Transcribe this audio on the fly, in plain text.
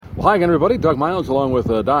Well, hi again, everybody. Doug Miles along with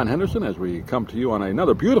Don Henderson as we come to you on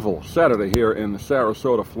another beautiful Saturday here in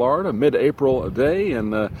Sarasota, Florida, mid-April day.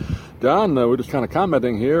 And Don, we're just kind of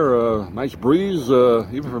commenting here, nice breeze,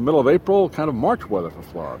 even for middle of April, kind of March weather for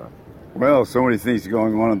Florida. Well, so many things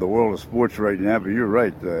going on in the world of sports right now, but you're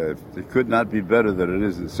right. It could not be better than it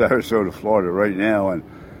is in Sarasota, Florida right now. And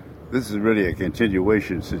this is really a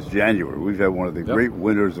continuation since January. We've had one of the great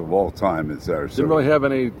winters of all time in Sarasota. Didn't really have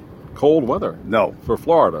any cold weather. No. For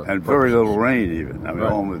Florida. And very little rain even. I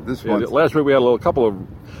mean, this month. Last week we had a couple of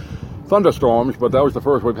thunderstorms, but that was the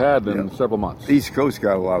first we've had in several months. East Coast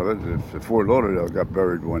got a lot of it. Fort Lauderdale got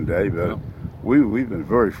buried one day, but we've been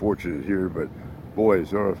very fortunate here. But boy,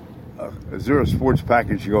 is there a sports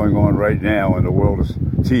package going on right now in the world of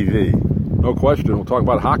TV? No question. We'll talk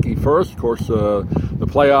about hockey first. Of course, the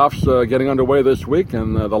playoffs getting underway this week,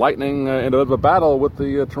 and the Lightning in a battle with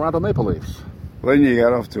the Toronto Maple Leafs. Lightning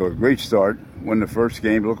got off to a great start. Won the first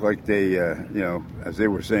game. Looked like they, as they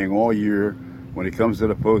were saying all year, when it comes to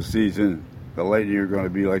the postseason, the Lightning are going to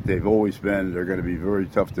be like they've always been. They're going to be very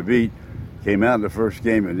tough to beat. Came out in the first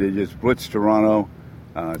game and they just blitzed Toronto.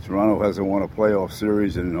 Toronto hasn't won a playoff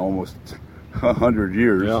series in almost 100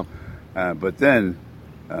 years. Yeah. But then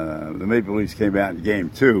the Maple Leafs came out in game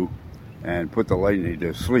two and put the Lightning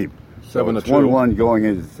to sleep. 7-2. 1-1 going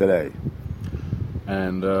into today.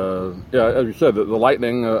 And, as you said, the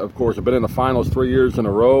Lightning, of course, have been in the finals 3 years in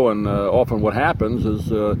a row, and often what happens is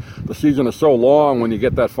the season is so long when you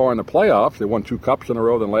get that far in the playoffs. They won 2 cups in a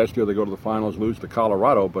row, then last year they go to the finals, lose to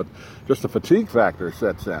Colorado, but just the fatigue factor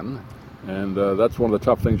sets in, and that's one of the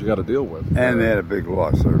tough things you got to deal with. And they had a big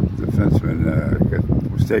loss. Their defenseman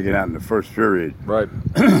was taken out in the first period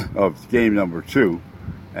of game number 2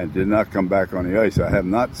 and did not come back on the ice. I have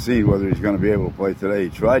not seen whether he's going to be able to play today. He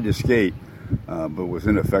tried to skate, but was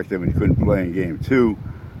ineffective and couldn't play in game 2.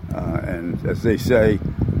 And as they say,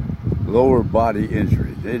 lower body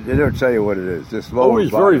injury. They don't tell you what it is. Just lower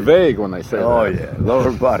always body. Very vague when they say that. Oh, yeah,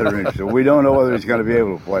 lower body injury. So we don't know whether he's going to be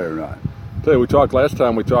able to play or not. Tell you, we talked last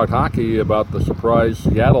time, we talked hockey about the surprise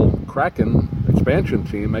Seattle Kraken expansion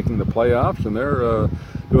team making the playoffs, and they're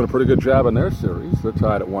doing a pretty good job in their series. They're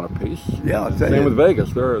tied at 1 apiece. Yeah, I'll tell you. Same with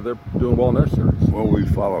Vegas. They're doing well in their series. Well, we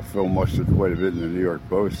follow Phil Mustard quite a bit in the New York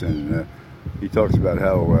Post, and he talks about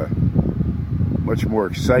how much more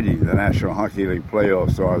exciting the National Hockey League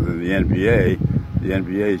playoffs are than the NBA. The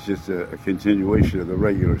NBA is just a continuation of the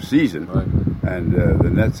regular season, and the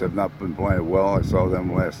Nets have not been playing well. I saw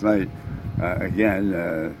them last night.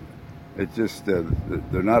 It's just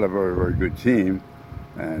they're not a very, very good team,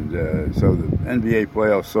 and so the NBA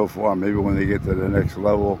playoffs so far, maybe when they get to the next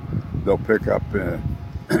level, they'll pick up,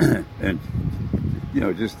 and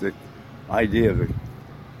just the idea of the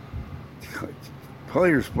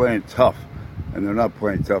players playing tough, and they're not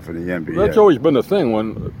playing tough in the NBA. That's always been the thing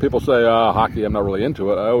when people say, hockey, I'm not really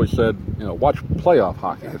into it. I always said, watch playoff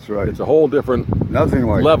hockey. That's right. It's a whole different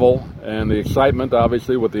level, and the excitement,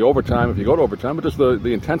 obviously, with the overtime, if you go to overtime, but just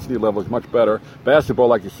the intensity level is much better. Basketball,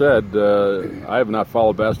 like you said, I have not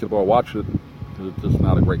followed basketball, watched it, because it's just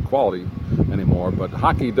not a great quality anymore, but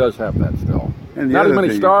hockey does have that still. And not as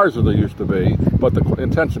many stars as there used to be, but the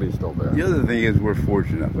intensity is still there. The other thing is we're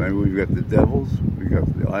fortunate. I mean, we've got the Devils, we've got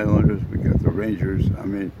the Islanders, we've got the Rangers. I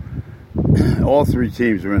mean, all 3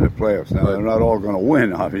 teams are in the playoffs. Now, they're not all going to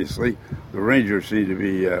win, obviously. The Rangers seem to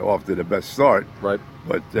be off to the best start. Right.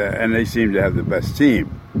 But and they seem to have the best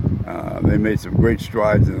team. They made some great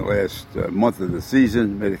strides in the last month of the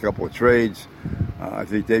season, made a couple of trades. I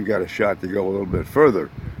think they've got a shot to go a little bit further.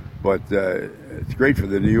 But it's great for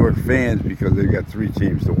the New York fans because they've got 3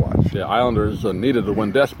 teams to watch. Yeah, Islanders needed to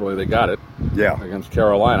win desperately. They got it against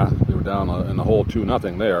Carolina. They were down in the hole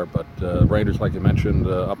 2-0 there. But Rangers, like you mentioned,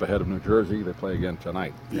 up ahead of New Jersey. They play again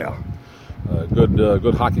tonight. Yeah.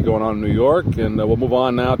 Good hockey going on in New York, and we'll move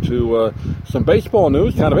on now to some baseball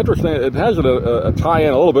news. Kind of interesting. It has a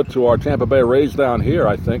tie-in a little bit to our Tampa Bay Rays down here.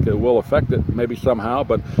 I think it will affect it maybe somehow.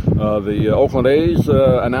 But the Oakland A's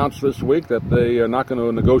announced this week that they are not going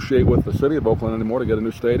to negotiate with the city of Oakland anymore to get a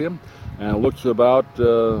new stadium, and it looks about,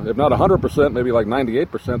 if not 100%, maybe like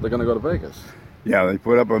 98%, they're going to go to Vegas. Yeah, they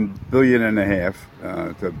put up $1.5 billion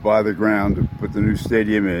to buy the ground to put the new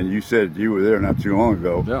stadium in. You said you were there not too long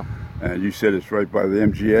ago. Yeah. And you said it's right by the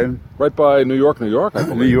MGM? Right by New York, I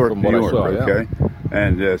believe. New York, from what I saw, okay. Yeah.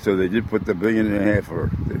 And so they did put the $1.5 billion, or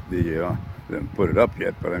they didn't put it up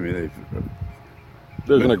yet, but I mean,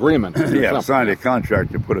 there's an agreement. Signed a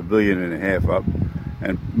contract to put $1.5 billion up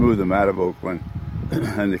and move them out of Oakland.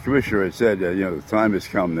 And the commissioner had said, the time has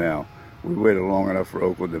come now. We waited long enough for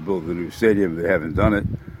Oakland to build the new stadium. They haven't done it,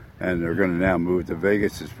 and they're going to now move to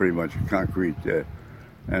Vegas. It's pretty much a concrete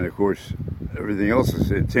And of course, everything else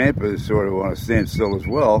is in Tampa is sort of on a standstill as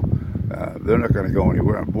well. They're not going to go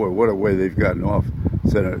anywhere. And boy, what a way they've gotten off.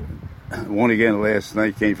 Won again last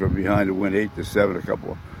night, came from behind to win 8-7, a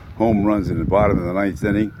couple of home runs in the bottom of the ninth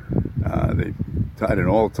inning. They tied an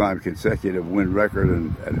all-time consecutive win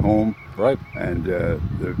record at home. Right. And they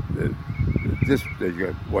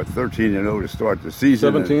got 13-0 to start the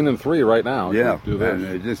season. 17-3 right now. Yeah,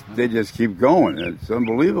 and they just keep going. It's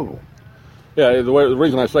unbelievable. Yeah, the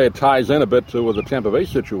reason I say it ties in a bit with the Tampa Bay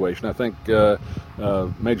situation, I think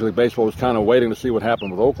Major League Baseball was kind of waiting to see what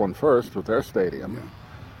happened with Oakland first with their stadium. Yeah.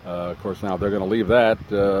 Of course, now they're going to leave that.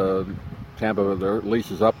 Tampa, their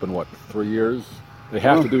lease is up in 3 years? They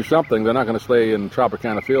have to do something. They're not going to stay in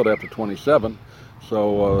Tropicana Field after 27.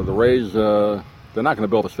 So the Rays, they're not going to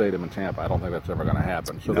build a stadium in Tampa. I don't think that's ever going to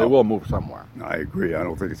happen. So they will move somewhere. I agree. I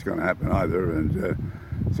don't think it's going to happen either. And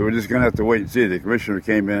so we're just going to have to wait and see. The commissioner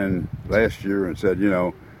came in last year and said,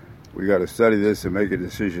 we got to study this and make a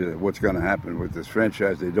decision of what's going to happen with this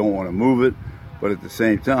franchise. They don't want to move it, but at the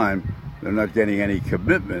same time, they're not getting any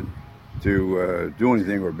commitment to do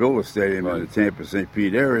anything or build a stadium in the Tampa-St.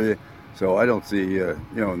 Pete area. So I don't see, in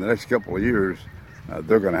the next couple of years,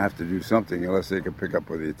 they're going to have to do something unless they can pick up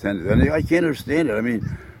with the attendance. And I can't understand it. I mean,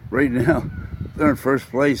 right now, they're in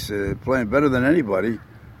first place, playing better than anybody,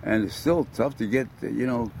 and it's still tough to get,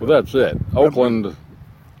 Well, that's it. Oakland,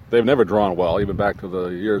 they've never drawn well, even back to the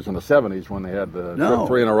years in the 70s when they had the trip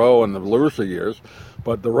 3 in a row and the La Russa years.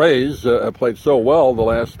 But the Rays have played so well the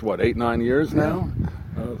last, 8-9 years now?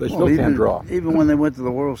 They still can't draw. Even when they went to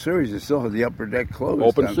the World Series, they still had the upper deck closed.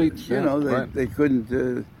 Open seats, they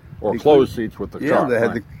couldn't... or closed seats with the car. Yeah, they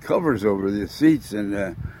had the covers over the seats,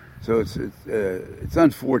 and so it's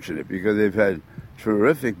unfortunate because they've had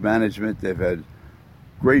terrific management. They've had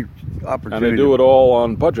great opportunity. And they do it all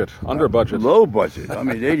on budget, under budget. Low budget. I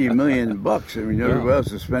mean, $80 million. I mean, everybody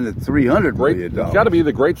else is spending $300 million. It's got to be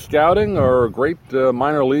the great scouting or great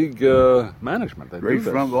minor league management. Great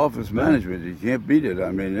front office management. You can't beat it.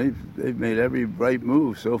 I mean, they've made every right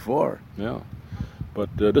move so far. Yeah.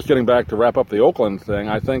 But just getting back to wrap up the Oakland thing,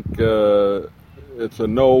 I think it's a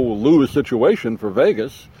no-lose situation for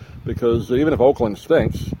Vegas because even if Oakland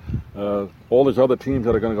stinks, all these other teams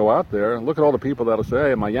that are going to go out there, look at all the people that will say,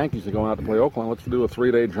 hey, my Yankees are going out to play Oakland. Let's do a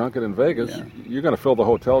 3-day junket in Vegas. Yeah. You're going to fill the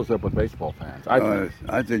hotels up with baseball fans. I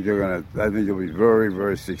think they'll be very,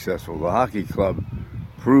 very successful. The hockey club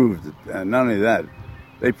proved, and not only that,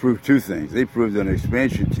 they proved two things. They proved an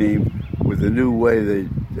expansion team with the new way they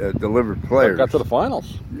delivered players. They got to the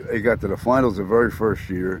finals. They got to the finals the very first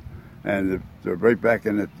year, and they're right back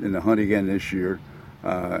in the hunt again this year.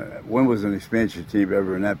 When was an expansion team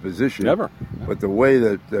ever in that position? Never. But the way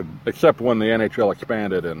that... Except when the NHL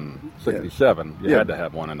expanded in 67, you had to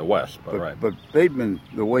have one in the West. But Bateman,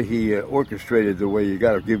 the way he orchestrated the way you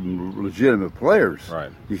got to give them legitimate players.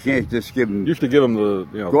 Right. You can't just give them... Used to give them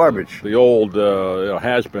the garbage. The old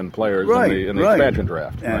has-been players in the expansion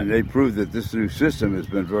draft. And they proved that this new system has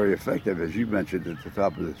been very effective, as you mentioned at the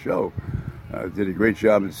top of the show. Did a great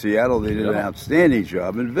job in Seattle. They did an outstanding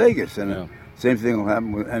job in Vegas. And same thing will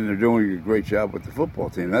happen, and they're doing a great job with the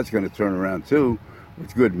football team. That's going to turn around, too,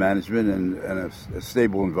 with good management and a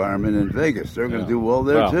stable environment in Vegas. They're going to do well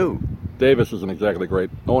there, too. Davis isn't exactly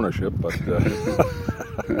great ownership, but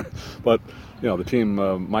but the team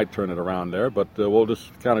might turn it around there. But we'll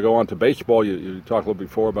just kind of go on to baseball. You talked a little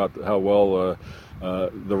before about how well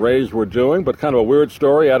the Rays were doing, but kind of a weird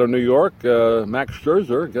story out of New York. Max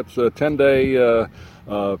Scherzer gets a 10-day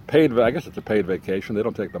paid, I guess it's a paid vacation. They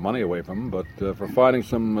don't take the money away from him, but for finding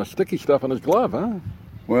some sticky stuff in his glove, huh?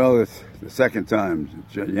 Well, it's the second time.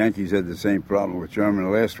 The Yankees had the same problem with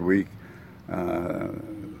German last week.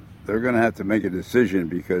 They're going to have to make a decision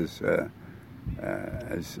because,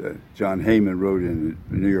 as John Heyman wrote in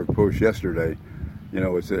the New York Post yesterday,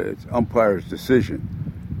 it's umpire's decision.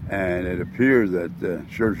 And it appears that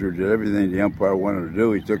Scherzer did everything the umpire wanted to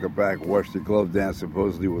do. He took it back, washed the glove down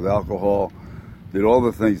supposedly with alcohol, did all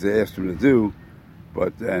the things they asked him to do,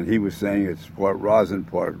 and he was saying it's part rosin,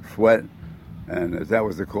 part sweat, and that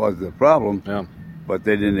was the cause of the problem. Yeah. But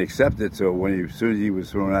they didn't accept it, so as soon as he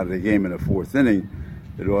was thrown out of the game in the fourth inning,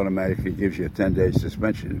 it automatically gives you a 10-day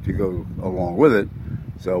suspension to go along with it.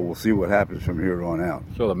 So we'll see what happens from here on out.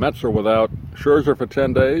 So the Mets are without Scherzer for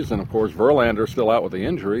 10 days, and, of course, Verlander's still out with the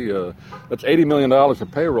injury. That's $80 million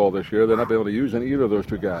of payroll this year. They're not able to use either of those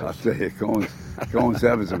two guys. I'll tell you, Cohen's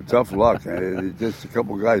having some tough luck. Just a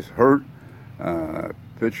couple guys hurt,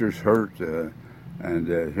 pitchers hurt, and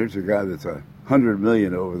here's a guy that's $100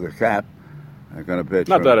 million over the cap. Going to pitch.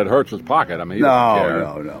 Not that it hurts his pocket. I mean, he doesn't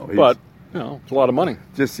care. No. But, it's a lot of money.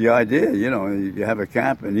 Just the idea, you have a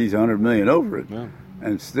cap and he's $100 million over it. Yeah.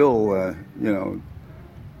 and still,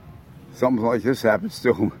 something like this happens.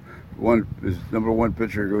 Still, his number one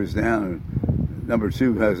pitcher goes down, and number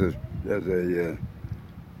two has a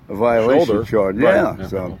violation Shoulder. charge. Right. Yeah,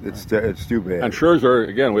 so it's too bad. And Scherzer,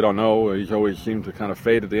 again, we don't know. He's always seemed to kind of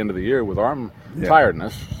fade at the end of the year with arm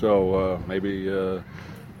tiredness. So maybe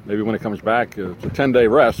when it comes back, it's a 10-day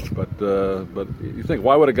rest. But you think,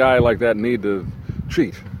 why would a guy like that need to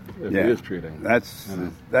cheat if he is cheating? That's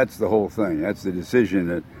the whole thing. That's the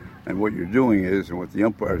decision and what you're doing is, and what the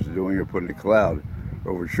umpires are doing, are putting a cloud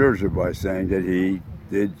over Scherzer by saying that he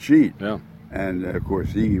did cheat. Yeah. And of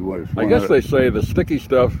course, he was. I guess they say the sticky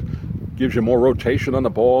stuff gives you more rotation on the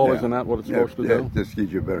ball. Isn't that what it's supposed to do? It just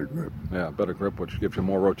gives you a better grip. Yeah, better grip, which gives you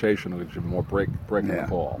more rotation, which gives you more break in the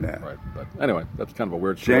ball. Yeah. Right. But anyway, that's kind of a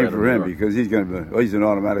weird story. Shame for him, because he's an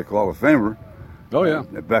automatic Hall of Famer. Oh yeah.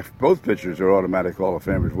 Both pitchers are automatic Hall of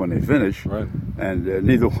Famers when they finish. Right. And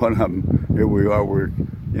neither one of them. Here we are. We're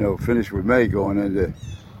finished with May, going into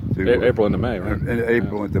April into May, right?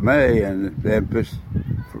 April into May, and they haven't pitched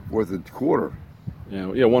worth a quarter.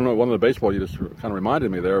 Yeah. One of the baseball you just kind of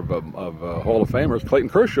reminded me there of Hall of Famers. Clayton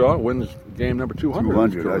Kershaw wins game number 200.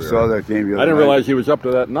 200. I saw that game the other I didn't night. realize he was up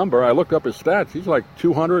to that number. I looked up his stats. He's like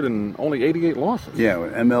 200 and only 88 losses. Yeah,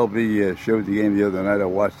 when MLB showed the game the other night, I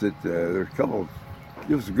watched it. There were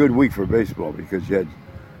it was a good week for baseball, because you had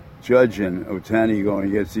Judge and Ohtani going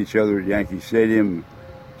against each other at Yankee Stadium.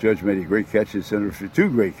 Judge made a great catch in center field, two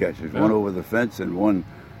great catches, one over the fence and one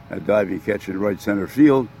diving catch in right center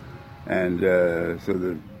field. And so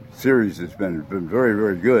the series has been very,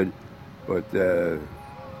 very good, but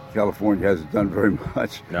California hasn't done very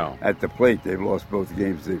much at the plate. They've lost both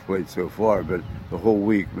games they've played so far, but the whole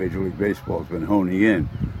week Major League Baseball has been honing in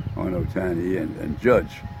on Ohtani and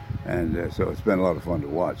Judge, and so it's been a lot of fun to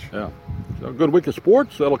watch. Yeah, so a good week of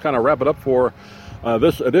sports. That'll kind of wrap it up for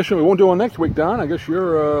this edition. We won't do one next week, Don. I guess we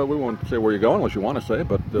won't say where you're going unless you want to say,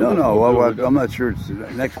 but... I'm not sure it's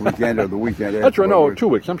next weekend or the weekend after. That's right, no, 2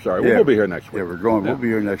 weeks, I'm sorry. We'll be here next week. Yeah, we'll be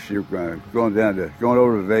here next year, going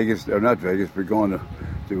over to Vegas, or not Vegas, but going to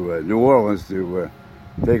New Orleans to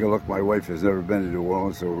take a look. My wife has never been to New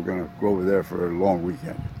Orleans, so we're going to go over there for a long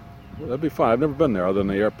weekend. Well, that'd be fine. I've never been there other than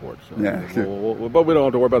the airport. So yeah. But we don't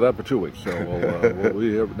have to worry about that for 2 weeks, so we'll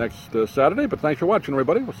be here next Saturday, but thanks for watching,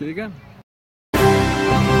 everybody. We'll see you again.